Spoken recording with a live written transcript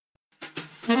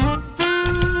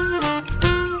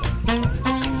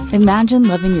Imagine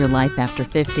living your life after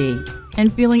 50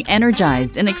 and feeling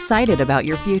energized and excited about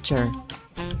your future.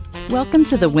 Welcome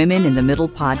to the Women in the Middle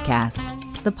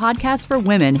podcast, the podcast for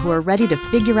women who are ready to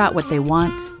figure out what they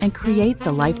want and create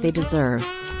the life they deserve.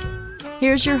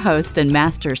 Here's your host and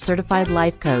Master Certified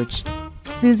Life Coach,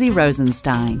 Susie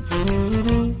Rosenstein.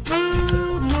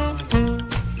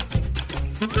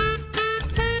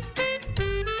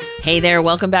 Hey there,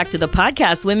 welcome back to the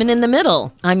podcast, Women in the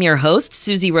Middle. I'm your host,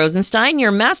 Susie Rosenstein,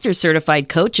 your Master Certified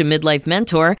Coach and Midlife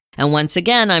Mentor. And once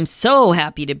again, I'm so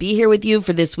happy to be here with you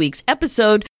for this week's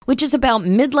episode, which is about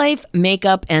midlife,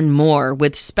 makeup, and more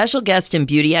with special guest and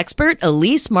beauty expert,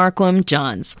 Elise Marquam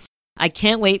Jahns. I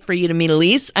can't wait for you to meet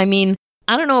Elise. I mean,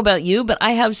 I don't know about you, but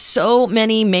I have so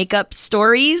many makeup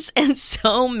stories and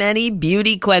so many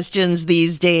beauty questions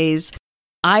these days.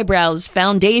 Eyebrows,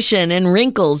 foundation, and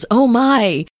wrinkles. Oh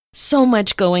my! So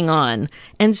much going on,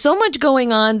 and so much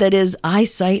going on that is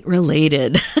eyesight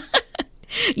related.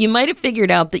 You might have figured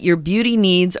out that your beauty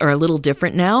needs are a little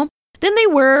different now than they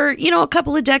were, a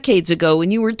couple of decades ago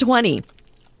when you were 20.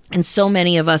 And so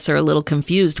many of us are a little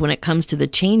confused when it comes to the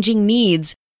changing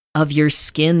needs of your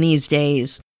skin these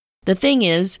days. The thing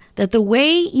is that the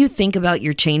way you think about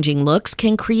your changing looks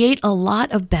can create a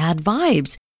lot of bad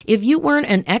vibes. If you weren't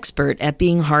an expert at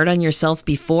being hard on yourself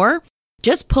before,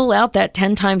 just pull out that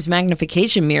 10 times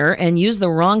magnification mirror and use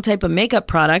the wrong type of makeup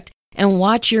product and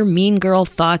watch your mean girl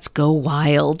thoughts go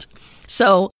wild.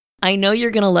 So I know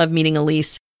you're going to love meeting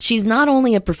Elise. She's not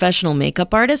only a professional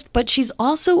makeup artist, but she's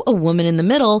also a woman in the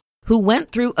middle who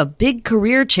went through a big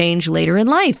career change later in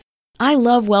life. I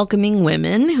love welcoming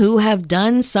women who have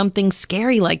done something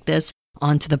scary like this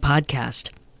onto the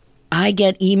podcast. I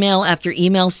get email after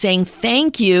email saying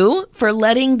thank you for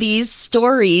letting these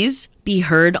stories be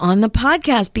heard on the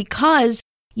podcast, because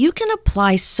you can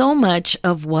apply so much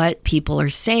of what people are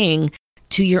saying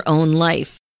to your own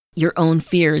life, your own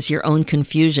fears, your own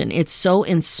confusion. It's so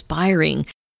inspiring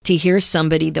to hear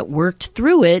somebody that worked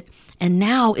through it and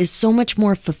now is so much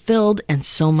more fulfilled and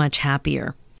so much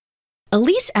happier.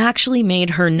 Elise actually made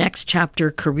her next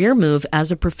chapter career move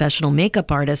as a professional makeup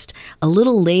artist a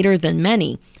little later than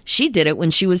many. She did it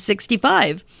when she was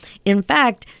 65. In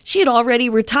fact, she had already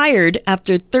retired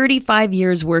after 35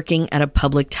 years working at a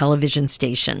public television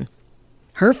station.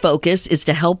 Her focus is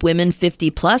to help women 50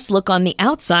 plus look on the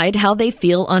outside how they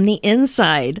feel on the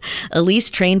inside.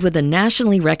 Elise trained with a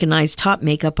nationally recognized top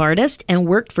makeup artist and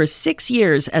worked for 6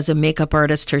 years as a makeup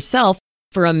artist herself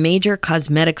for a major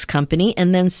cosmetics company,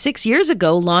 and then 6 years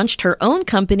ago launched her own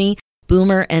company,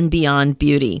 Boomer and Beyond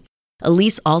Beauty.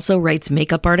 Elise also writes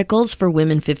makeup articles for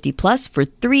Women 50 Plus for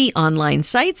 3 online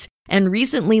sites and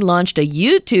recently launched a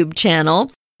YouTube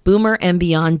channel, Boomer and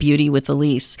Beyond Beauty with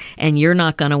Elise. And you're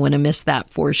not going to want to miss that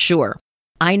for sure.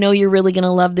 I know you're really going to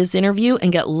love this interview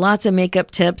and get lots of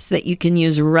makeup tips that you can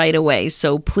use right away.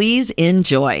 So please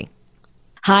enjoy.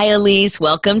 Hi, Elise.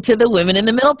 Welcome to the Women in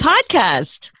the Middle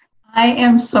podcast. I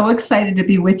am so excited to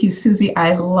be with you, Susie.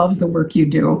 I love the work you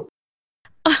do.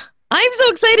 I'm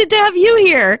so excited to have you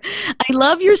here. I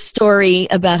love your story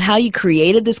about how you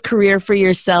created this career for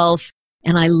yourself.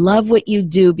 And I love what you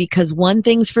do because one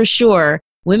thing's for sure,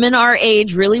 women our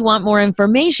age really want more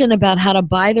information about how to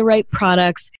buy the right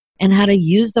products and how to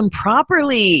use them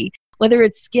properly. Whether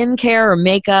it's skincare or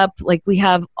makeup, like we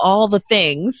have all the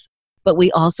things, but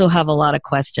we also have a lot of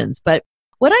questions. But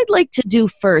what I'd like to do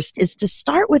first is to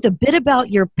start with a bit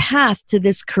about your path to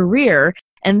this career.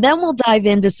 And then we'll dive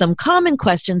into some common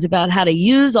questions about how to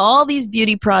use all these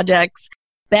beauty projects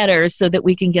better so that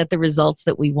we can get the results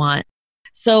that we want.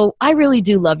 So I really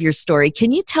do love your story.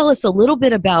 Can you tell us a little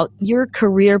bit about your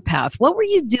career path? What were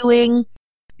you doing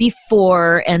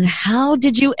before and how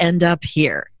did you end up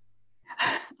here?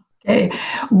 Okay.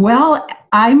 Well,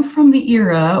 I'm from the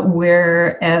era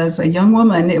where as a young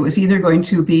woman, it was either going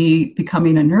to be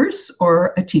becoming a nurse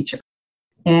or a teacher.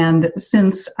 And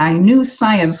since I knew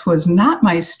science was not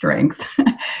my strength,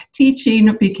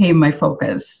 teaching became my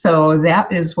focus. So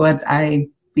that is what I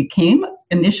became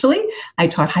initially. I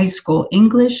taught high school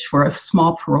English for a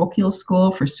small parochial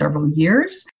school for several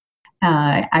years.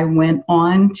 I went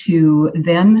on to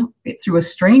then, through a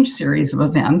strange series of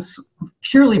events,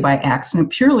 purely by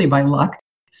accident, purely by luck,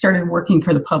 started working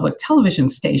for the public television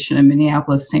station in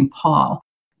Minneapolis, St. Paul.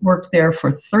 Worked there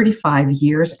for 35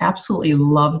 years, absolutely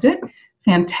loved it.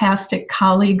 Fantastic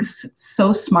colleagues,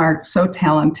 so smart, so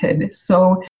talented,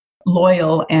 so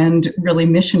loyal, and really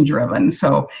mission driven.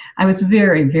 So I was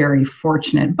very, very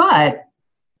fortunate. But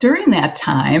during that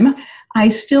time, I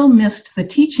still missed the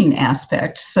teaching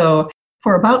aspect. So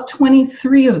For about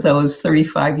 23 of those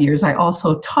 35 years, I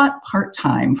also taught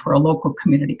part-time for a local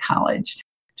community college,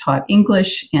 taught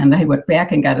English, and I went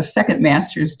back and got a second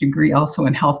master's degree also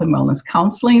in health and wellness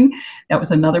counseling. That was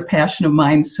another passion of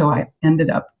mine, so I ended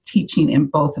up teaching in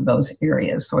both of those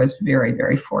areas. So I was very,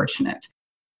 very fortunate.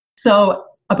 So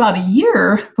about a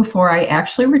year before I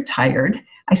actually retired,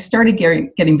 I started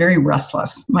getting very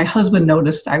restless. My husband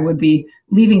noticed I would be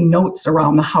leaving notes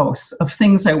around the house of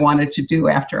things I wanted to do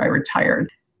after I retired.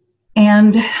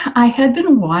 And I had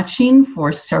been watching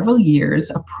for several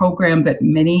years a program that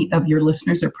many of your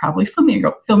listeners are probably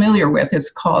familiar with.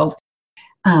 It's called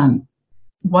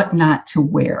What Not to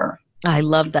Wear. I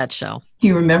love that show. Do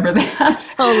you remember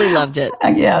that? Totally loved it.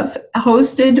 Yes,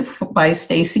 hosted by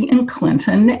Stacy and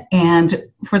Clinton. And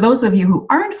for those of you who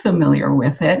aren't familiar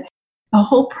with it, the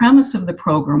whole premise of the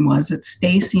program was that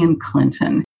Stacy and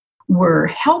Clinton were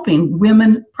helping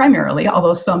women primarily,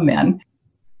 although some men,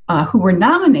 who were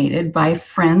nominated by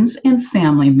friends and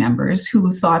family members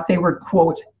who thought they were,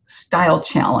 quote, style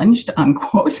challenged,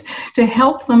 unquote, to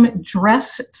help them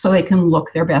dress so they can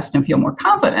look their best and feel more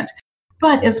confident.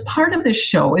 But as part of the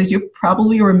show, as you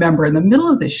probably remember, in the middle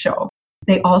of the show,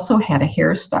 they also had a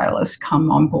hairstylist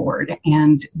come on board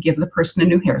and give the person a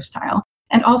new hairstyle,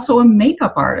 and also a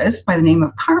makeup artist by the name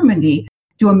of Carmody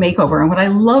do a makeover. And what I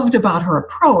loved about her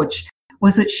approach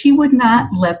was that she would not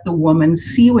let the woman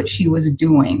see what she was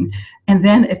doing. And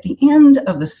then at the end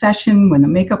of the session, when the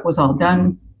makeup was all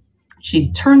done,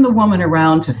 she'd turn the woman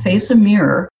around to face a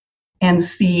mirror and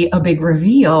see a big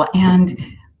reveal. And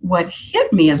what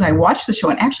hit me as I watched the show,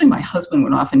 and actually my husband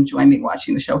would often join me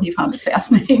watching the show, he found it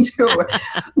fascinating too,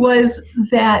 was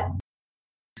that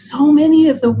so many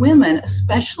of the women,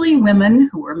 especially women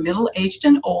who were middle-aged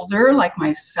and older like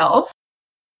myself,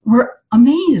 were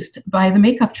amazed by the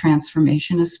makeup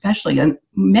transformation especially. And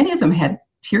many of them had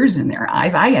tears in their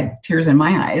eyes. I had tears in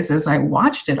my eyes as I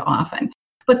watched it often.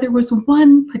 But there was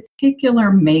one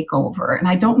particular makeover, and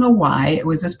I don't know why it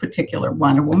was this particular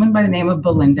one, a woman by the name of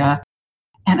Belinda.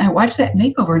 And I watched that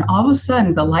makeover, and all of a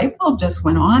sudden the light bulb just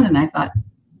went on, and I thought,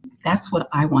 that's what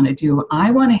I want to do. I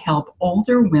want to help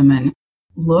older women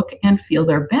look and feel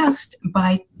their best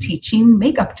by teaching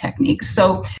makeup techniques.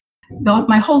 So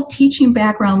my whole teaching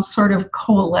background sort of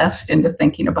coalesced into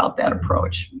thinking about that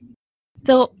approach.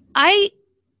 So I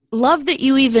love that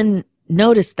you even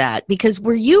noticed that, because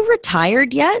were you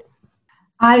retired yet?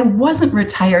 I wasn't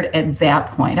retired at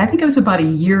that point. I think I was about a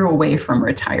year away from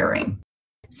retiring.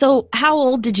 So how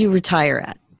old did you retire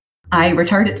at? I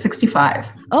retired at 65.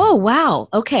 Oh, wow.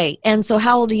 Okay. And so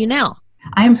how old are you now?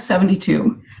 I am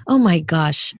 72. Oh my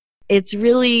gosh. It's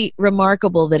really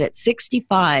remarkable that at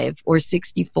 65 or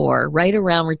 64, right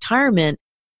around retirement,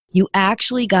 you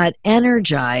actually got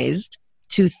energized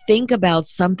to think about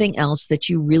something else that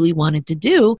you really wanted to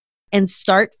do and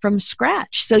start from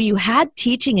scratch. So you had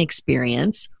teaching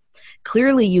experience.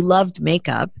 Clearly you loved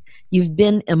makeup. You've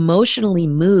been emotionally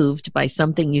moved by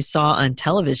something you saw on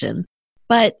television,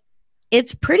 but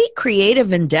it's pretty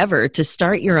creative endeavor to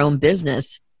start your own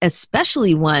business,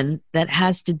 especially one that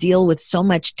has to deal with so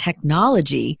much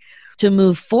technology to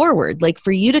move forward. Like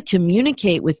for you to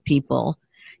communicate with people,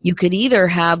 you could either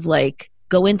have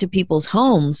go into people's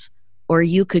homes, or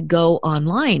you could go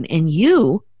online, and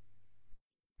you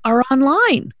are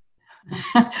online.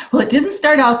 Well, it didn't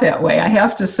start out that way, I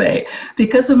have to say.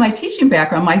 Because of my teaching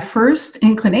background, my first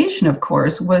inclination, of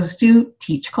course, was to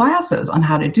teach classes on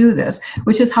how to do this,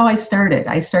 which is how I started.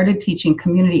 I started teaching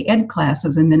community ed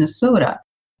classes in Minnesota.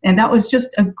 And that was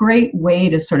just a great way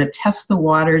to sort of test the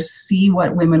waters, see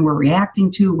what women were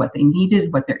reacting to, what they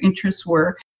needed, what their interests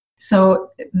were. So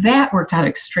that worked out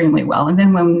extremely well. And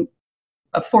then when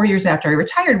 4 years after I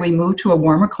retired, we moved to a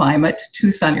warmer climate,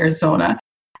 Tucson, Arizona,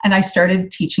 and I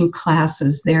started teaching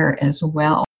classes there as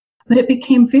well. But it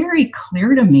became very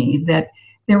clear to me that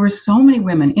there were so many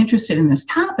women interested in this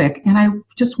topic, and I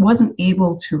just wasn't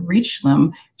able to reach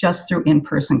them just through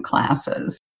in-person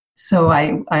classes. So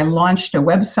I launched a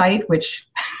website, which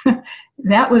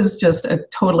that was just a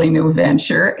totally new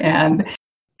venture, and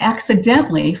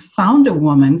accidentally found a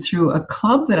woman through a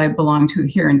club that I belong to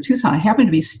here in Tucson. I happened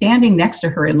to be standing next to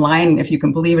her in line, if you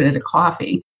can believe it, at a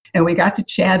coffee. And we got to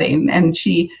chatting, and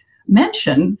she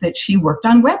mentioned that she worked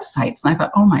on websites. And I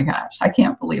thought, oh my gosh, I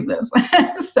can't believe this.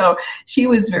 So she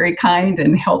was very kind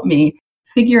and helped me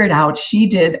figure it out. She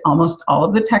did almost all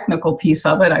of the technical piece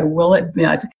of it, I will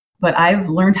admit, but I've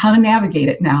learned how to navigate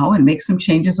it now and make some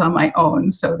changes on my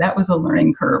own. So that was a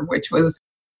learning curve, which was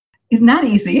not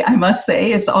easy, I must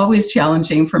say. It's always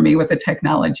challenging for me with the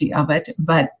technology of it,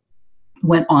 but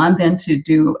went on then to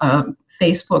do a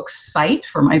Facebook site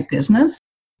for my business.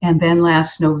 And then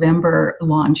last November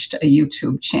launched a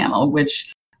YouTube channel,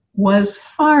 which was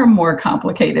far more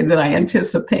complicated than I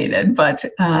anticipated. But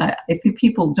I think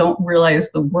people don't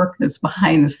realize the work that's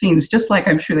behind the scenes, just like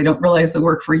I'm sure they don't realize the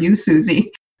work for you,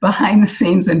 Susie, behind the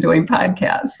scenes and doing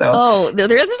podcasts. So,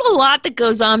 there's a lot that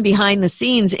goes on behind the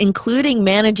scenes, including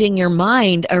managing your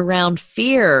mind around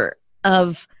fear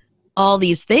of all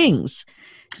these things.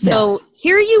 So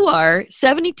Here you are,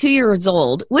 72 years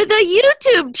old, with a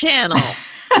YouTube channel.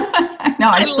 No,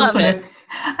 I love it.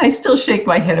 I still shake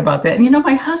my head about that. And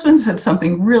my husband said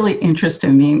something really interesting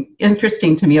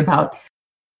to me about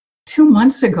 2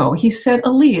 months ago. He said,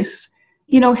 Elise,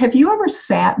 have you ever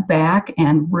sat back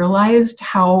and realized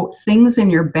how things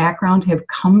in your background have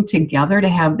come together to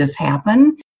have this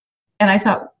happen? And I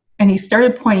thought, and he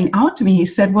started pointing out to me, he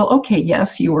said, well, okay,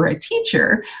 yes, you were a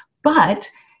teacher, but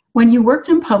when you worked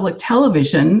in public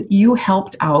television, you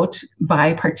helped out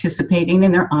by participating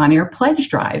in their on-air pledge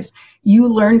drives. You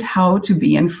learned how to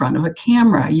be in front of a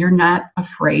camera. You're not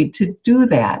afraid to do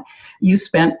that. You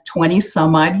spent 20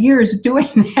 some odd years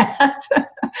doing that.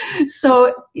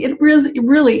 So it was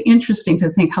really interesting to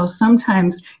think how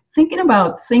sometimes thinking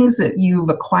about things that you've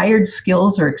acquired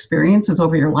skills or experiences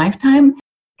over your lifetime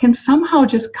can somehow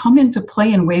just come into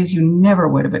play in ways you never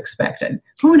would have expected.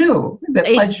 Who knew that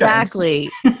pledge drives? Exactly.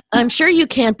 I'm sure you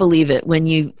can't believe it when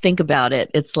you think about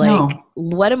it. It's like,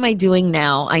 What am I doing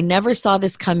now? I never saw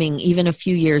this coming even a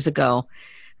few years ago,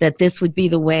 that this would be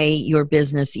the way your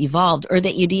business evolved, or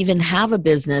that you'd even have a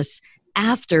business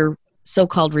after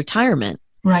so-called retirement.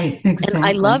 Right, exactly. And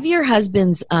I love your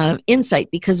husband's insight,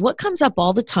 because what comes up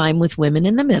all the time with women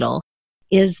in the middle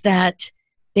is that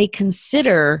they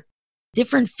consider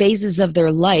different phases of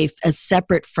their life as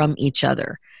separate from each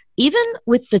other. Even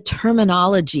with the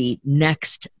terminology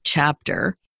next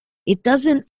chapter, it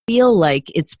doesn't feel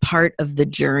like it's part of the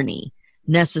journey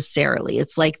necessarily.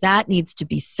 It's like that needs to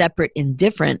be separate and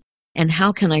different. And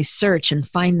how can I search and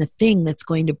find the thing that's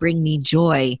going to bring me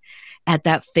joy at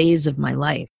that phase of my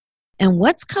life? And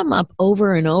what's come up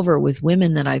over and over with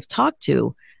women that I've talked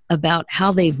to about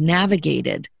how they've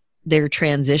navigated their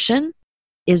transition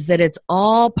is that it's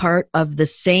all part of the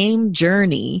same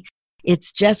journey.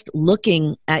 It's just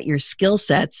looking at your skill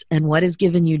sets and what has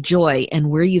given you joy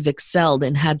and where you've excelled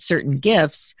and had certain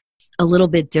gifts a little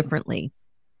bit differently.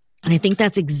 And I think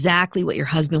that's exactly what your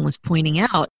husband was pointing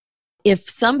out. If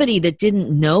somebody that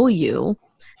didn't know you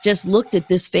just looked at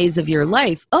this phase of your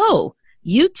life,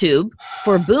 YouTube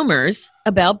for boomers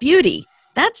about beauty.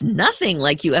 That's nothing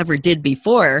like you ever did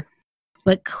before.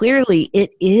 But clearly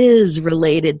it is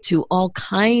related to all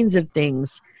kinds of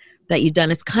things that you've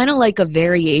done. It's kind of like a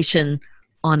variation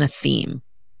on a theme.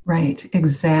 Right,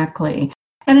 exactly.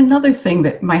 And another thing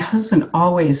that my husband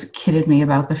always kidded me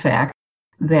about, the fact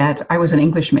that I was an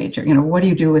English major. What do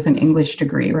you do with an English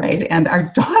degree, right? And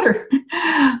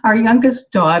our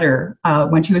youngest daughter,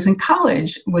 when she was in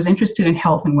college, was interested in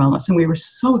health and wellness. And we were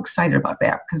so excited about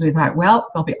that because we thought, well,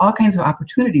 there'll be all kinds of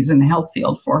opportunities in the health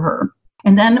field for her.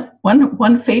 And then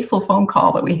one fateful phone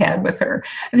call that we had with her,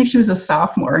 I think she was a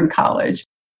sophomore in college,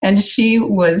 and she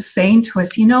was saying to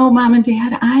us, Mom and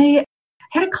Dad, I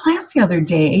had a class the other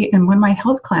day in one of my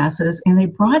health classes, and they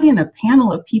brought in a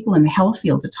panel of people in the health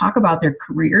field to talk about their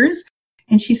careers.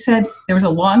 And she said, there was a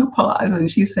long pause, and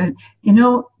she said,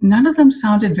 none of them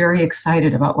sounded very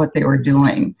excited about what they were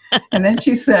doing. And then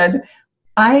she said,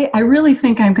 I really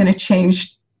think I'm going to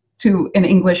change to an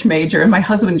English major. And my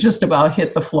husband just about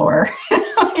hit the floor.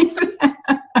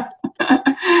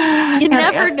 You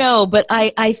never know, but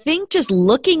I think just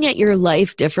looking at your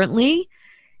life differently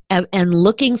and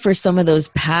looking for some of those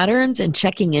patterns and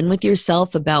checking in with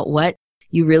yourself about what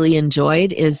you really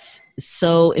enjoyed is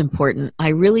so important. I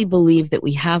really believe that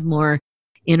we have more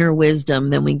inner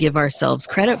wisdom than we give ourselves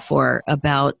credit for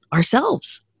about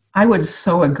ourselves. I would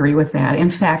so agree with that. In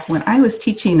fact, when I was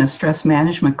teaching a stress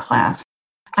management class,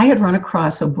 I had run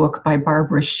across a book by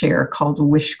Barbara Sher called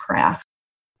Wishcraft,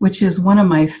 which is one of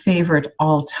my favorite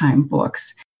all-time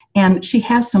books. And she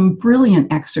has some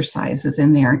brilliant exercises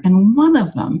in there. And one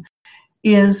of them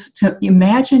is to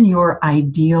imagine your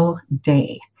ideal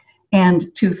day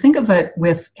and to think of it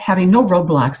with having no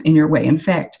roadblocks in your way. In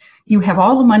fact, you have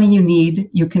all the money you need.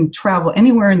 You can travel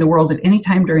anywhere in the world at any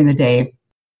time during the day,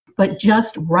 but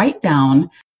just write down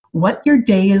what your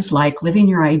day is like, living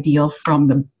your ideal from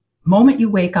the moment you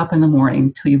wake up in the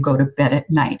morning till you go to bed at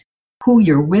night. Who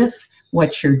you're with,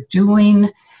 what you're doing,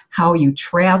 how you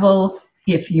travel,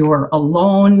 if you're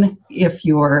alone, if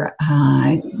you're,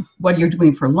 what you're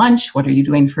doing for lunch, what are you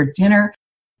doing for dinner.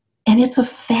 And it's a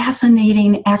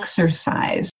fascinating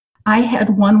exercise I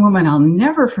had one woman I'll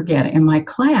never forget in my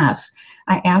class.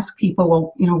 I asked people,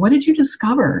 well, what did you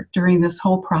discover during this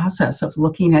whole process of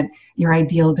looking at your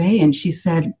ideal day? And she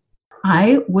said,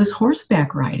 I was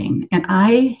horseback riding, and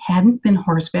I hadn't been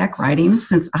horseback riding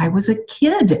since I was a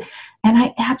kid. And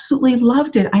I absolutely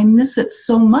loved it. I miss it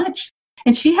so much.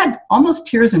 And she had almost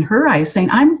tears in her eyes saying,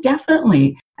 I'm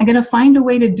going to find a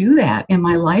way to do that in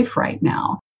my life right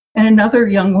now. And another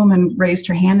young woman raised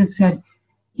her hand and said,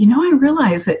 I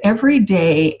realize that every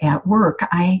day at work,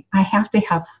 I have to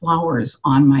have flowers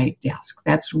on my desk.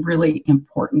 That's really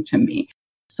important to me.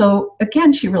 So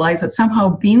again, she realized that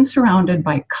somehow being surrounded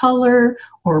by color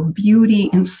or beauty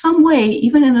in some way,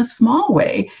 even in a small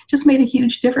way, just made a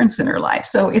huge difference in her life.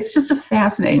 So it's just a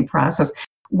fascinating process.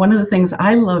 One of the things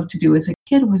I loved to do as a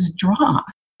kid was draw.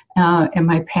 And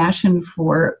my passion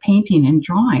for painting and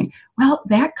drawing, well,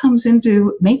 that comes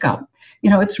into makeup.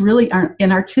 It's really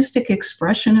an artistic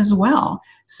expression as well.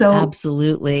 So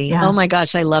absolutely. Yeah. Oh my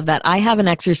gosh, I love that. I have an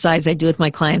exercise I do with my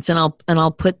clients, and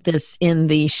I'll put this in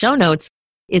the show notes.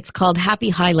 It's called Happy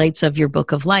Highlights of Your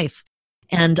Book of Life.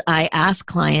 And I ask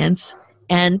clients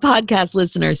and podcast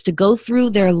listeners to go through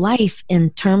their life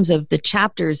in terms of the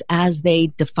chapters as they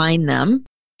define them.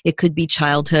 It could be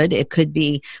childhood. It could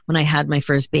be when I had my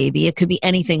first baby. It could be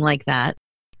anything like that.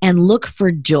 And look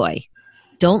for joy.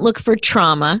 Don't look for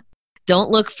trauma.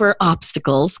 Don't look for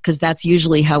obstacles, because that's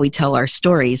usually how we tell our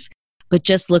stories, but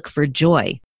just look for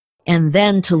joy. And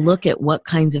then to look at what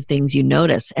kinds of things you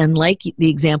notice. And like the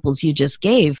examples you just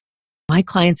gave, my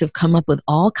clients have come up with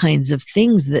all kinds of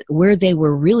things that where they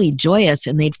were really joyous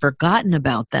and they'd forgotten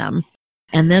about them.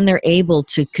 And then they're able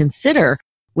to consider,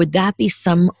 would that be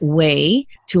some way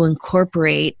to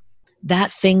incorporate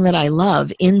that thing that I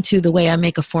love into the way I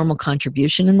make a formal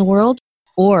contribution in the world,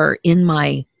 or in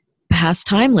my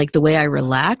pastime, like the way I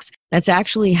relax? That's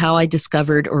actually how I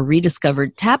discovered or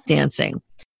rediscovered tap dancing.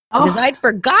 Because I'd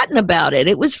forgotten about it.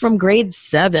 It was from grade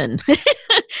 7.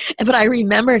 But I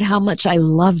remembered how much I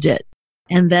loved it.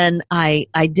 And then I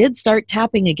did start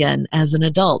tapping again as an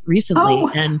adult recently. Oh,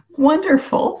 and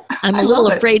wonderful. I'm a little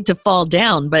afraid to fall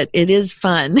down, but it is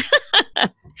fun.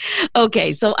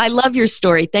 Okay, so I love your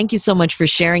story. Thank you so much for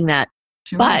sharing that.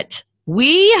 Sure. But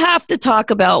we have to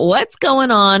talk about what's going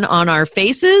on our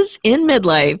faces in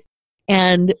midlife.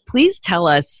 And please tell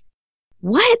us,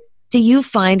 what do you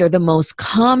find are the most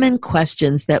common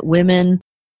questions that women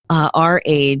our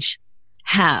age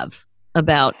have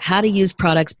about how to use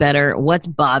products better? What's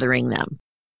bothering them?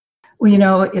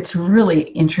 Well, it's really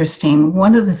interesting.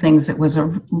 One of the things that was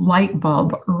a light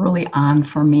bulb early on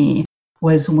for me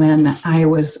was when I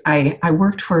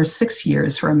worked for 6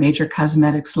 years for a major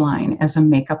cosmetics line as a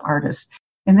makeup artist.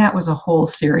 And that was a whole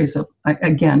series of,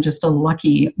 again, just a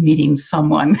lucky meeting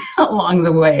someone along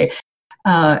the way.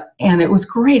 And it was a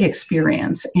great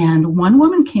experience. And one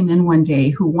woman came in one day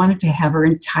who wanted to have her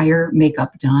entire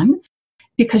makeup done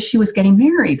because she was getting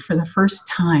married for the first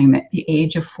time at the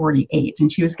age of 48.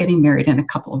 And she was getting married in a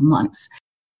couple of months.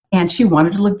 And she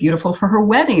wanted to look beautiful for her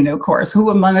wedding, of course. Who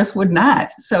among us would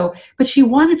not? But she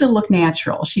wanted to look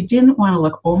natural. She didn't want to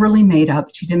look overly made up.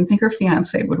 She didn't think her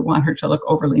fiance would want her to look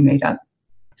overly made up.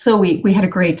 So we had a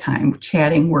great time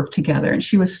chatting, worked together. And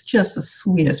she was just the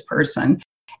sweetest person.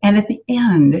 And at the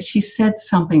end, she said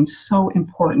something so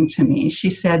important to me. She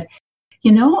said,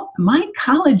 my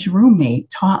college roommate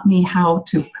taught me how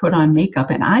to put on makeup,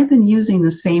 and I've been using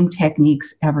the same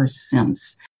techniques ever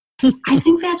since. I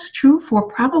think that's true for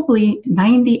probably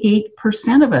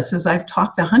 98% of us, as I've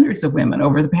talked to hundreds of women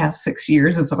over the past 6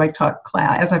 years as I've taught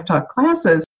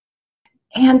classes.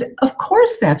 And of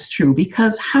course that's true,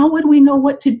 because how would we know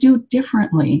what to do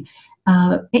differently,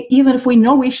 even if we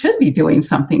know we should be doing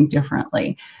something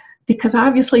differently? Because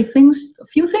obviously a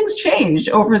few things changed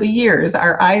over the years.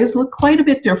 Our eyes look quite a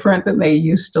bit different than they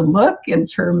used to look in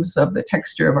terms of the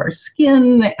texture of our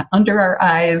skin, under our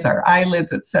eyes, our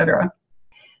eyelids, etc.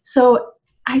 So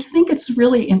I think it's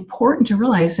really important to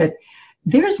realize that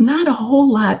there's not a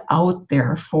whole lot out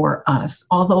there for us,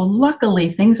 although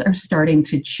luckily things are starting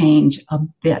to change a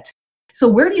bit. So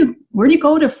where do you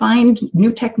go to find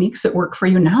new techniques that work for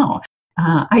you now?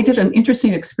 I did an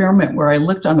interesting experiment where I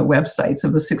looked on the websites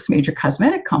of the 6 major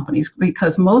cosmetic companies,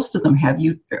 because most of them have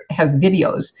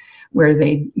videos where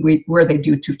they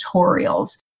do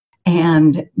tutorials,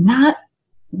 and not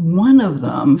one of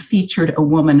them featured a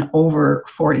woman over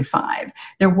 45.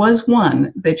 There was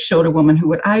one that showed a woman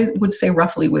who I would say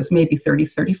roughly was maybe 30,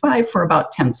 35 for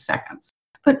about 10 seconds.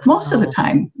 But most of the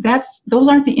time, those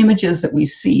aren't the images that we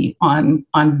see on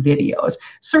videos.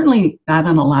 Certainly not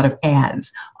on a lot of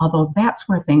ads, although that's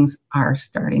where things are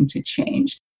starting to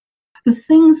change. the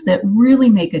things that really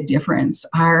make a difference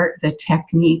are the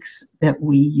techniques that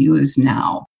we use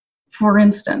now. For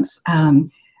instance,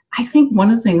 I think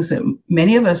one of the things that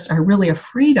many of us are really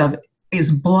afraid of is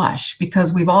blush,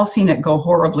 because we've all seen it go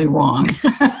horribly wrong.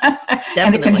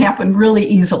 And it can happen really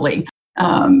easily.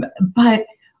 But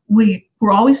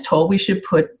we're always told we should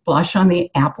put blush on the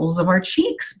apples of our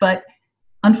cheeks. But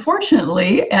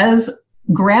unfortunately, as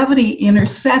gravity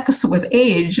intersects with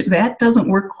age, that doesn't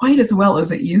work quite as well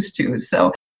as it used to.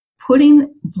 So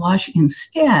putting blush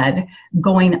instead,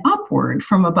 going upward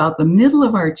from about the middle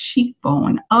of our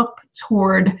cheekbone up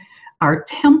toward our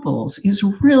temples, is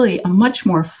really a much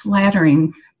more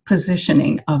flattering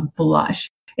positioning of blush.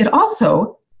 It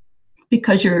also,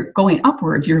 because you're going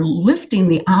upward, you're lifting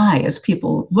the eye as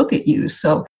people look at you.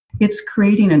 So it's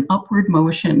creating an upward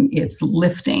motion, it's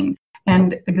lifting.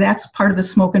 And that's part of the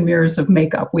smoke and mirrors of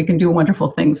makeup. We can do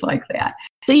wonderful things like that.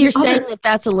 So you're saying that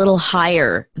that's a little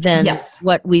higher than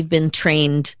what we've been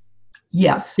trained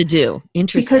to do.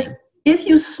 Interesting. Because if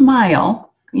you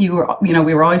smile, we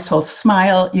were always told,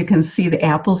 smile, you can see the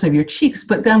apples of your cheeks.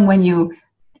 But then when you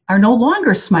are no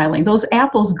longer smiling, those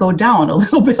apples go down a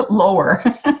little bit lower.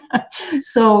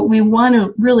 So we want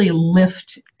to really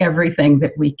lift everything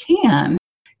that we can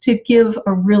to give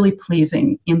a really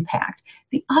pleasing impact.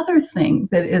 The other thing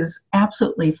that is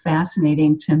absolutely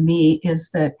fascinating to me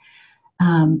is that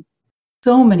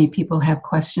so many people have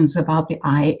questions about the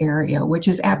eye area, which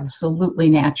is absolutely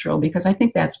natural, because I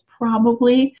think that's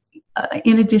probably,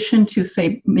 in addition to,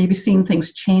 say, maybe seeing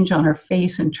things change on our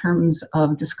face in terms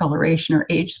of discoloration or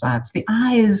age spots, the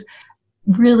eyes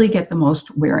really get the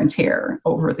most wear and tear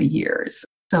over the years.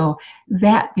 So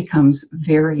that becomes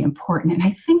very important. And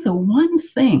I think the one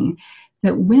thing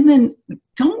that women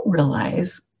don't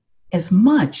realize as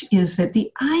much is that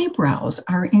the eyebrows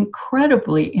are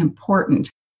incredibly important,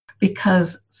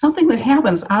 because something that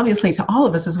happens obviously to all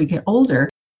of us as we get older,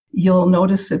 you'll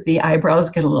notice that the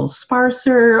eyebrows get a little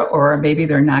sparser, or maybe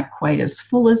they're not quite as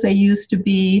full as they used to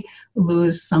be,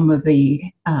 lose some of the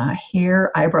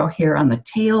eyebrow hair on the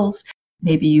tails.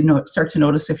 Maybe you start to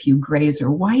notice a few grays or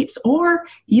whites, or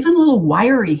even little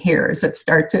wiry hairs that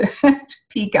start to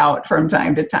peek out from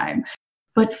time to time.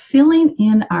 But filling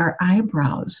in our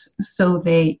eyebrows so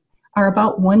they are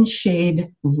about one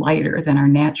shade lighter than our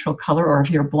natural color, or if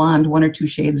you're blonde, 1 or 2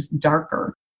 shades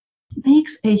darker,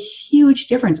 makes a huge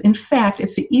difference. In fact,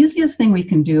 it's the easiest thing we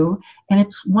can do, and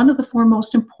it's one of the 4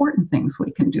 most important things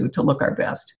we can do to look our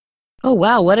best. Oh,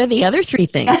 wow. What are the other 3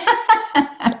 things?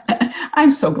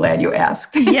 I'm so glad you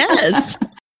asked. Yes.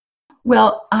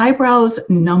 Well, eyebrows,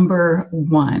 number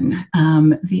 1.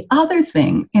 The other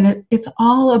thing, and it's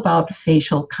all about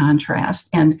facial contrast.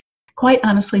 And quite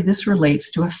honestly, this relates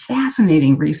to a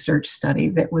fascinating research study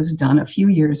that was done a few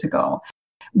years ago,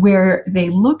 where they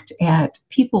looked at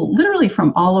people literally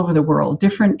from all over the world,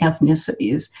 different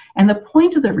ethnicities. And the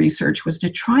point of the research was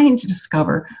to try and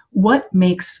discover what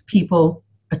makes people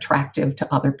attractive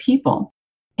to other people.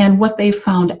 And what they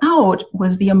found out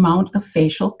was the amount of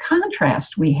facial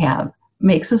contrast we have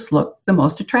makes us look the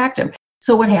most attractive.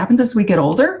 So what happens as we get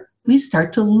older? We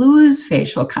start to lose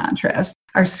facial contrast.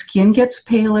 Our skin gets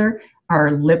paler,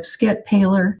 our lips get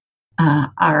paler,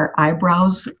 our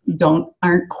eyebrows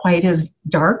aren't quite as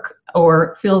dark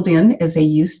or filled in as they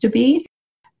used to be.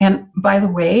 And by the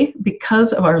way,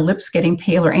 because of our lips getting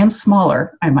paler and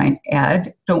smaller, I might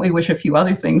add, don't we wish a few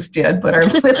other things did, but our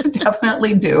lips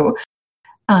definitely do.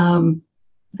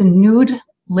 The nude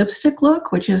lipstick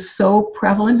look, which is so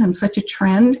prevalent and such a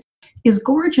trend, is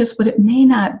gorgeous, but it may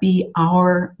not be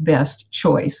our best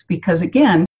choice, because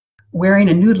again, wearing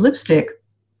a nude lipstick,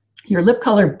 your lip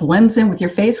color blends in with your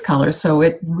face color, so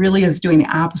it really is doing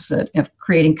the opposite of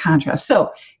creating contrast.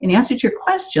 So in answer to your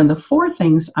question, the 4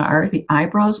 things are the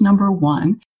eyebrows, number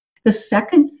 1. The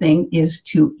second thing is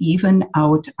to even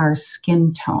out our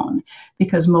skin tone,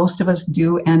 because most of us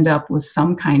do end up with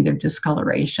some kind of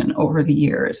discoloration over the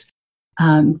years.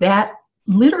 That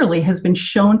literally has been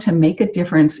shown to make a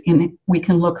difference in, we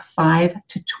can look 5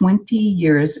 to 20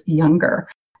 years younger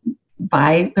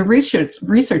by the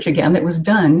research again that was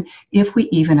done if we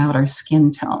even out our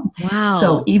skin tone. Wow.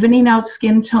 So evening out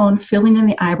skin tone, filling in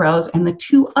the eyebrows, and the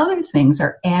 2 other things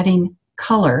are adding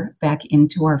color back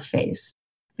into our face.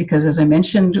 Because as I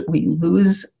mentioned,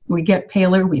 we get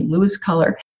paler, we lose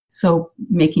color. So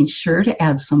making sure to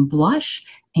add some blush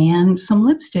and some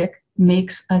lipstick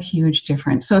makes a huge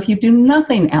difference. So if you do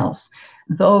nothing else,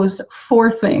 those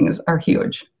 4 things are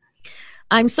huge.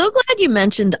 I'm so glad you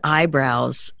mentioned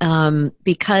eyebrows,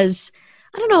 because,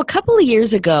 I don't know, a couple of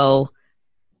years ago,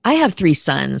 I have 3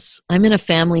 sons. I'm in a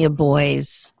family of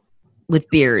boys with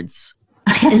beards,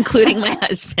 including my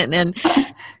husband. And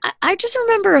I just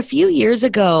remember a few years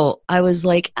ago, I was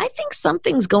like, I think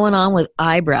something's going on with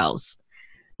eyebrows.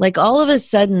 Like all of a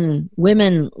sudden,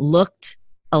 women looked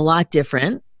a lot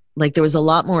different. Like there was a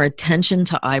lot more attention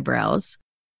to eyebrows.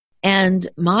 And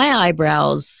my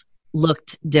eyebrows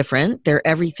looked different. They're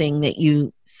everything that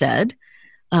you said,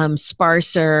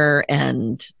 sparser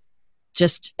and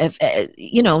just,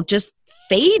 just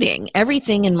fading.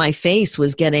 Everything in my face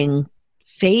was getting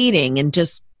fading and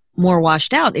just more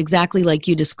washed out, exactly like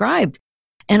you described.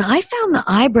 And I found the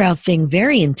eyebrow thing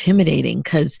very intimidating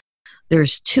because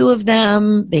there's two of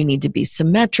them. They need to be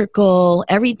symmetrical.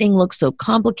 Everything looks so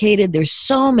complicated. There's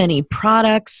so many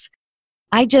products.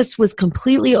 I just was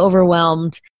completely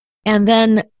overwhelmed. And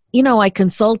then, I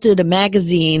consulted a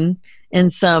magazine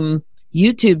and some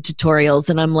YouTube tutorials,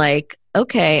 and I'm like,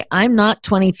 okay, I'm not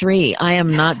 23. I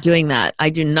am not doing that. I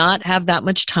do not have that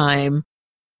much time.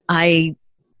 I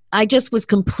just was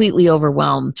completely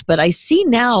overwhelmed. But I see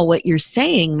now what you're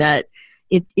saying, that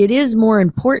it is more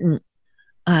important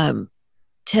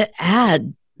to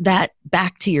add that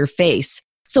back to your face.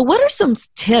 So what are some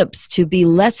tips to be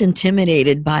less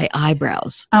intimidated by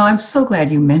eyebrows? Oh, I'm so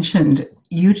glad you mentioned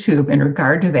YouTube in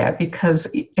regard to that, because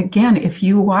again, if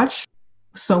you watch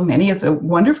so many of the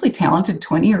wonderfully talented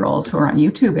 20-year-olds who are on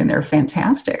YouTube, and they're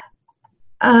fantastic,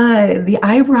 the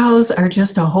eyebrows are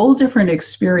just a whole different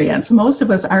experience. Most of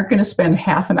us aren't going to spend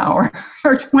half an hour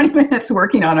or 20 minutes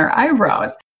working on our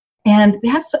eyebrows. And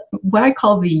that's what I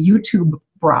call the YouTube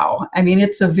brow. I mean,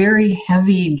 it's a very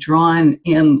heavy,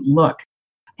 drawn-in look.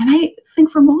 And I think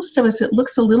for most of us, it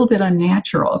looks a little bit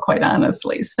unnatural, quite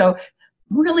honestly. So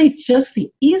really just the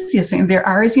easiest thing, there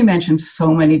are, as you mentioned,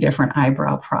 so many different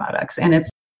eyebrow products. And it's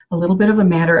a little bit of a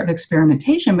matter of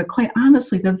experimentation, but quite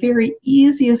honestly, the very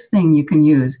easiest thing you can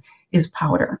use is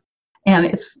powder.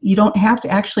 And you don't have to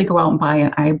actually go out and buy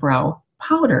an eyebrow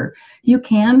powder. You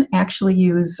can actually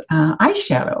use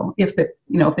eyeshadow. If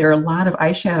there are a lot of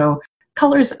eyeshadow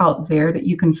colors out there that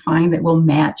you can find that will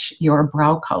match your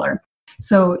brow color.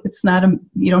 So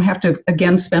you don't have to,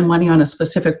 again, spend money on a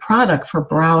specific product for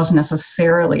brows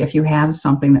necessarily if you have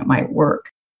something that might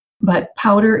work. But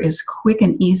powder is quick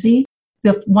and easy.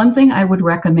 The one thing I would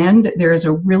recommend, there is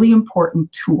a really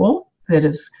important tool that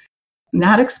is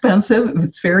not expensive.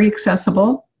 It's very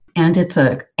accessible, and it's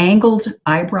an angled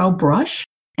eyebrow brush.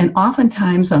 And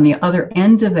oftentimes on the other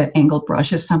end of that angled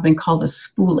brush is something called a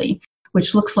spoolie,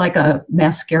 which looks like a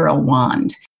mascara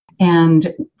wand.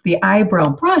 And the eyebrow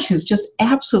brush is just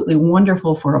absolutely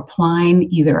wonderful for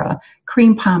applying either a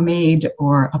cream pomade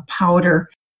or a powder.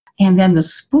 And then the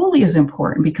spoolie is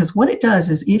important because what it does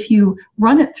is if you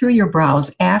run it through your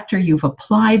brows after you've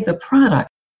applied the product,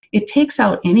 it takes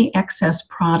out any excess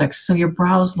product so your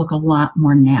brows look a lot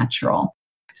more natural.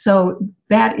 So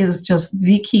that is just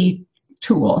the key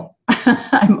tool,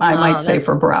 I might say,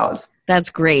 for brows.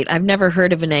 That's great. I've never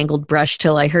heard of an angled brush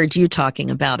till I heard you talking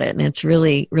about it, and it's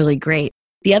really, really great.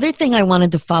 The other thing I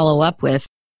wanted to follow up with,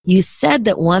 you said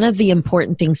that one of the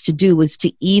important things to do was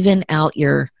to even out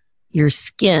your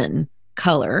skin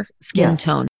color, skin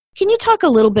tone. Can you talk a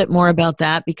little bit more about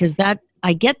that? Because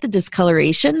I get the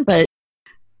discoloration, but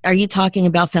are you talking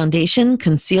about foundation,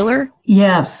 concealer?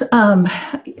 Yes.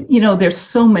 There's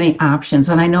so many options,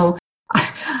 and I know,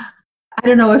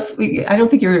 I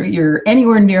don't think you're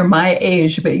anywhere near my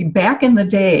age, but back in the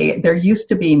day, there used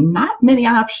to be not many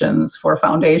options for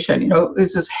foundation. It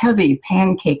was this heavy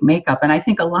pancake makeup. And I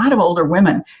think a lot of older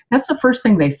women, that's the first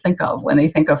thing they think of when they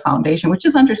think of foundation, which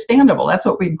is understandable. That's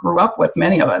what we grew up with,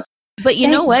 many of us. But you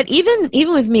know what? Even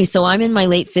with me, so I'm in my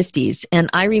late 50s, and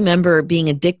I remember being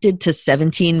addicted to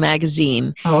 17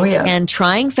 magazine. Oh, yes. And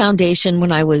trying foundation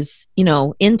when I was,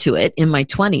 into it in my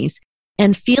 20s,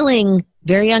 and feeling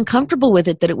very uncomfortable with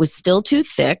it, that it was still too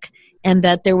thick and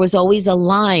that there was always a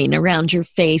line around your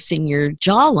face and your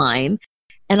jawline.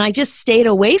 And I just stayed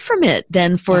away from it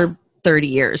then for 30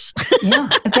 years. Yeah,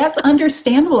 that's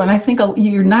understandable. And I think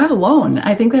you're not alone.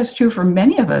 I think that's true for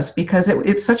many of us because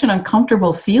it's such an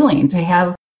uncomfortable feeling to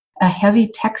have a heavy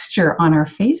texture on our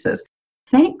faces.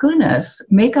 Thank goodness,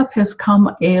 makeup has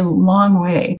come a long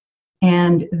way.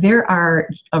 And there are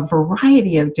a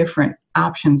variety of different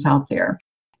options out there.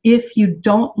 If you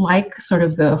don't like sort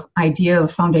of the idea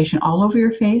of foundation all over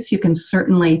your face, you can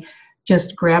certainly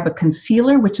just grab a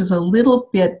concealer, which is a little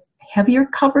bit heavier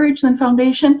coverage than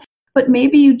foundation, but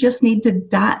maybe you just need to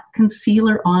dot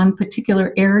concealer on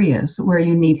particular areas where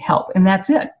you need help, and that's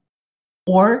it.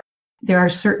 Or there are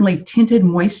certainly tinted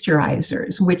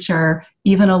moisturizers, which are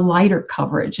even a lighter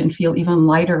coverage and feel even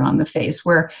lighter on the face,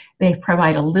 where they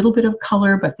provide a little bit of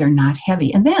color, but they're not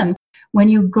heavy. And then when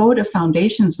you go to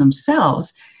foundations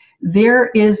themselves, there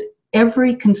is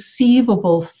every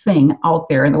conceivable thing out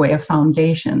there in the way of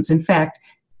foundations. In fact,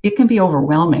 it can be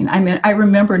overwhelming. I mean, I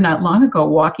remember not long ago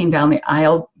walking down the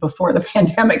aisle before the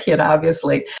pandemic hit,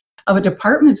 obviously, of a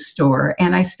department store,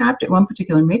 and I stopped at one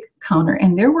particular makeup counter,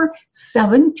 and there were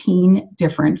 17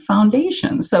 different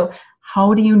foundations. So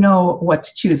how do you know what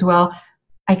to choose? Well,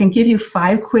 I can give you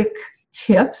 5 quick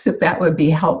tips if that would be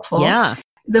helpful. Yeah.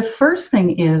 The first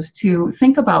thing is to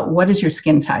think about what is your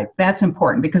skin type. That's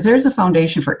important because there's a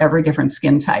foundation for every different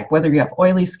skin type, whether you have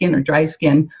oily skin or dry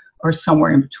skin or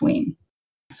somewhere in between.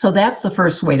 So that's the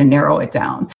first way to narrow it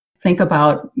down. Think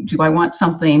about, do I want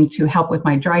something to help with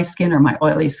my dry skin or my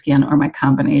oily skin or my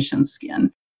combination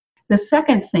skin? The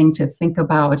second thing to think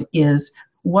about is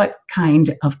what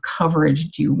kind of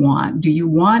coverage do you want? Do you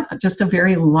want just a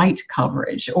very light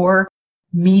coverage or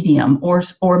medium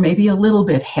or maybe a little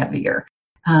bit heavier?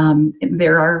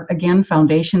 There are, again,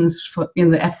 foundations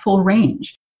at full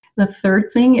range. The third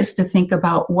thing is to think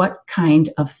about what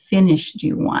kind of finish do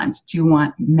you want? Do you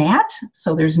want matte,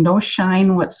 so there's no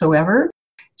shine whatsoever?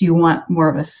 Do you want more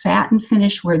of a satin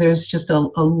finish where there's just a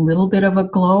little bit of a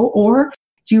glow? Or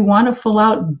do you want a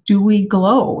full-out dewy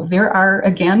glow? There are,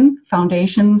 again,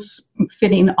 foundations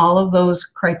fitting all of those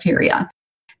criteria.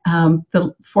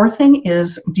 The fourth thing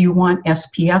is, do you want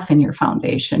SPF in your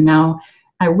foundation? Now,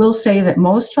 I will say that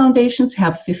most foundations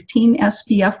have 15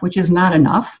 SPF, which is not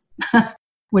enough.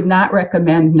 Would not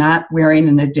recommend not wearing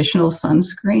an additional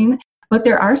sunscreen, but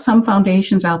there are some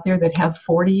foundations out there that have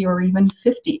 40 or even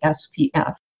 50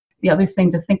 SPF. The other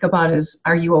thing to think about is,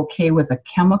 are you okay with a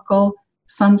chemical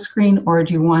sunscreen or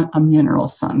do you want a mineral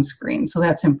sunscreen? So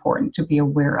that's important to be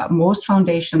aware of. Most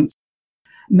foundations,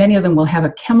 many of them will have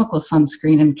a chemical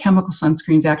sunscreen, and chemical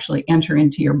sunscreens actually enter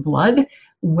into your blood.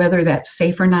 Whether that's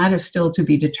safe or not is still to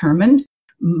be determined.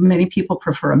 Many people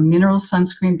prefer a mineral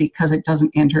sunscreen because it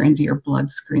doesn't enter into your blood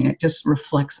screen. It just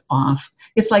reflects off.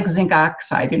 It's like zinc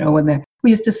oxide, when we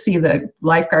used to see the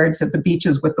lifeguards at the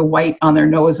beaches with the white on their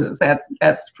noses.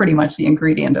 That's pretty much the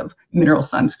ingredient of mineral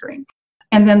sunscreen.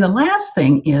 And then the last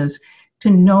thing is to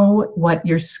know what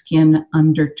your skin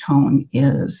undertone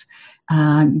is.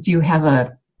 Do you have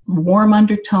a warm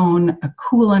undertone, a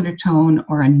cool undertone,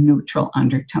 or a neutral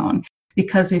undertone?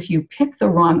 Because if you pick the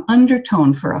wrong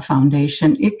undertone for a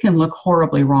foundation, it can look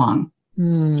horribly wrong.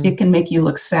 It can make you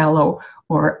look sallow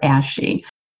or ashy.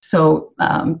 So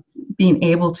being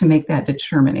able to make that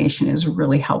determination is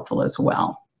really helpful as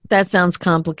well. That sounds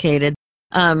complicated.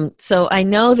 So I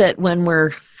know that when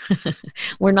we're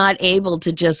not able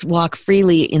to just walk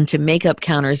freely into makeup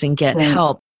counters and get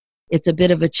help, it's a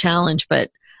bit of a challenge, but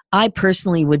I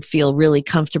personally would feel really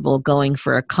comfortable going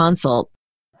for a consult.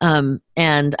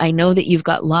 And I know that you've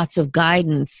got lots of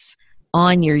guidance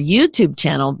on your YouTube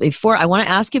channel. I want to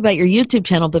ask you about your YouTube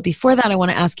channel, but before that, I want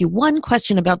to ask you one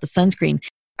question about the sunscreen.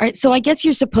 All right, so I guess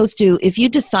you're supposed to, if you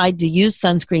decide to use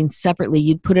sunscreen separately,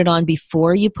 you'd put it on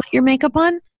before you put your makeup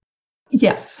on?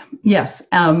 Yes.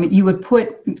 You would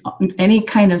put any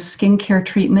kind of skincare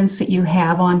treatments that you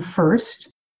have on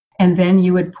first, and then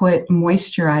you would put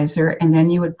moisturizer, and then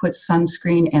you would put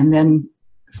sunscreen, and then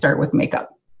start with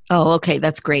makeup. Oh, okay.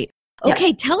 That's great. Okay.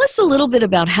 Yeah. Tell us a little bit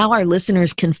about how our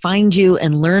listeners can find you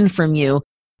and learn from you.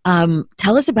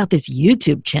 Tell us about this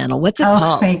YouTube channel. What's it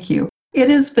called? Thank you. It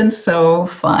has been so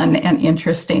fun and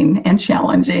interesting and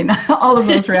challenging, all of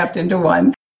those wrapped into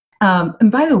one.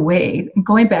 And by the way,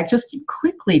 going back just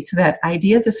quickly to that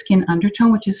idea of the skin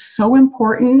undertone, which is so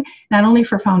important, not only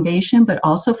for foundation, but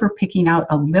also for picking out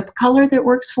a lip color that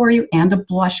works for you and a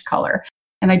blush color.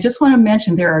 And I just want to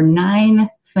mention there are 9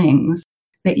 things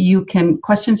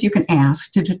questions you can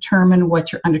ask to determine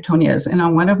what your undertone is. And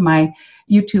on one of my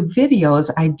YouTube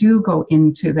videos, I do go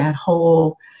into that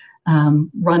whole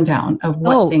rundown of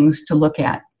what things to look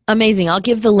at. Amazing. I'll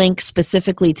give the link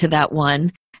specifically to that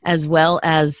one, as well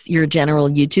as your general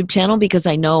YouTube channel, because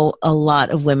I know a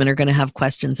lot of women are going to have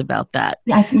questions about that.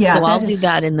 Yeah, so I'll do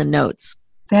that in the notes.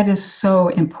 That is so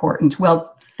important.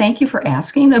 Well, thank you for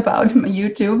asking about my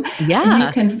YouTube. Yeah.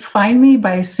 You can find me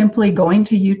by simply going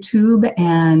to YouTube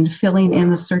and filling in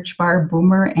the search bar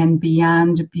Boomer and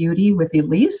Beyond Beauty with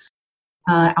Elise.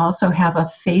 I also have a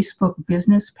Facebook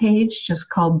business page just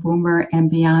called Boomer and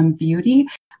Beyond Beauty.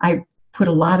 I put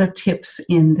a lot of tips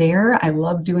in there. I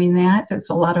love doing that. It's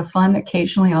a lot of fun.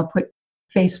 Occasionally I'll put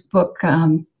Facebook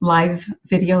live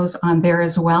videos on there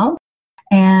as well.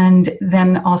 And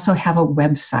then also have a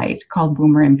website called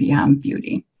Boomer and Beyond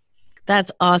Beauty.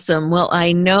 That's awesome. Well,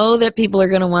 I know that people are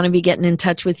going to want to be getting in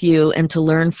touch with you and to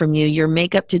learn from you. Your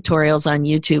makeup tutorials on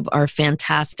YouTube are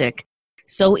fantastic.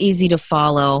 So easy to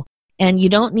follow. And you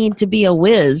don't need to be a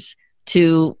whiz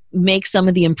to make some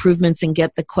of the improvements and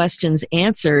get the questions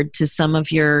answered to some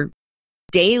of your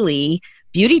daily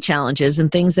beauty challenges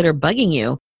and things that are bugging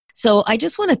you. So I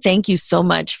just want to thank you so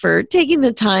much for taking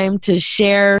the time to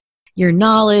share your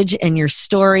knowledge and your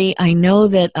story. I know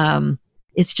that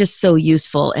it's just so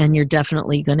useful, and you're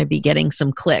definitely going to be getting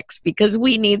some clicks because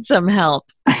we need some help.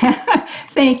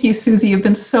 Thank you, Susie. You've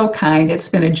been so kind. It's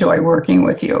been a joy working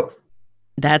with you.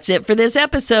 That's it for this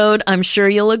episode. I'm sure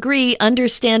you'll agree,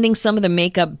 understanding some of the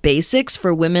makeup basics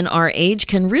for women our age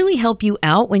can really help you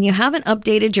out when you haven't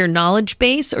updated your knowledge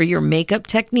base or your makeup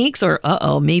techniques, or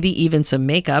maybe even some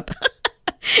makeup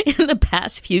in the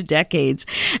past few decades.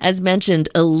 As mentioned,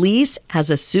 Elise has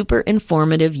a super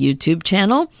informative YouTube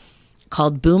channel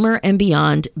called Boomer and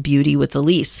Beyond Beauty with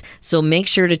Elise. So make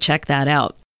sure to check that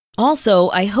out. Also,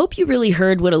 I hope you really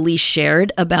heard what Elise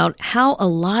shared about how a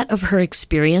lot of her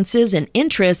experiences and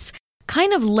interests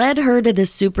kind of led her to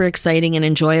this super exciting and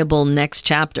enjoyable next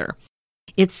chapter.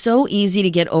 It's so easy to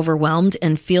get overwhelmed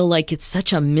and feel like it's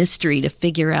such a mystery to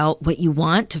figure out what you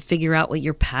want, to figure out what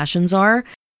your passions are,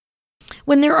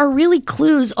 when there are really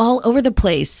clues all over the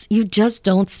place. You just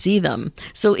don't see them.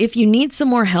 So if you need some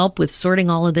more help with sorting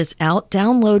all of this out,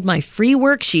 download my free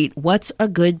worksheet, What's a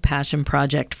Good Passion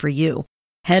Project for You?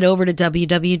 Head over to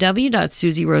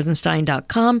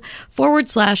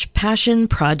www.susierosenstein.com/Passion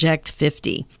Project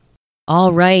 50.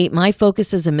 All right, my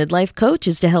focus as a midlife coach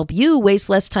is to help you waste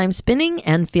less time spinning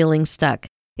and feeling stuck.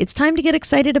 It's time to get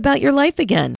excited about your life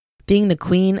again. Being the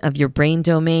queen of your brain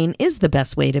domain is the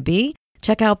best way to be.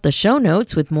 Check out the show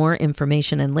notes with more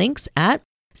information and links at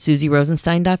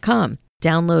susierosenstein.com.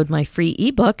 Download my free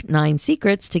ebook, 9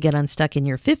 Secrets to Get Unstuck in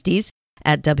Your 50s,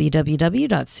 at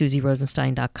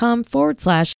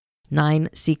www.susierosenstein.com/9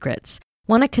 secrets.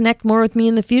 Want to connect more with me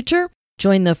in the future?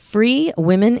 Join the free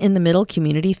Women in the Middle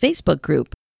community Facebook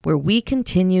group, where we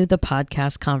continue the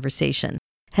podcast conversation.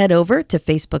 Head over to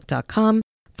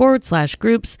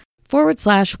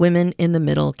facebook.com/groups/Women in the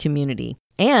Middle community.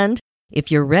 And if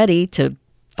you're ready to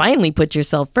finally put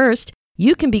yourself first,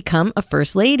 you can become a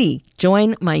First Lady.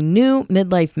 Join my new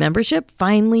midlife membership,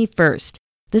 Finally First.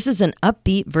 This is an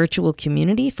upbeat virtual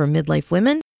community for midlife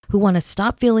women who want to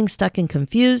stop feeling stuck and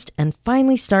confused and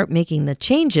finally start making the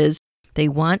changes they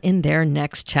want in their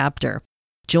next chapter.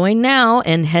 Join now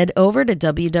and head over to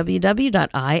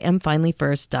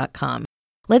www.IamFinallyFirst.com.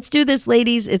 Let's do this,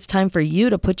 ladies. It's time for you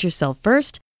to put yourself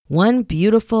first, one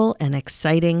beautiful and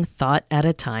exciting thought at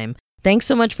a time. Thanks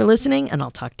so much for listening, and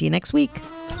I'll talk to you next week.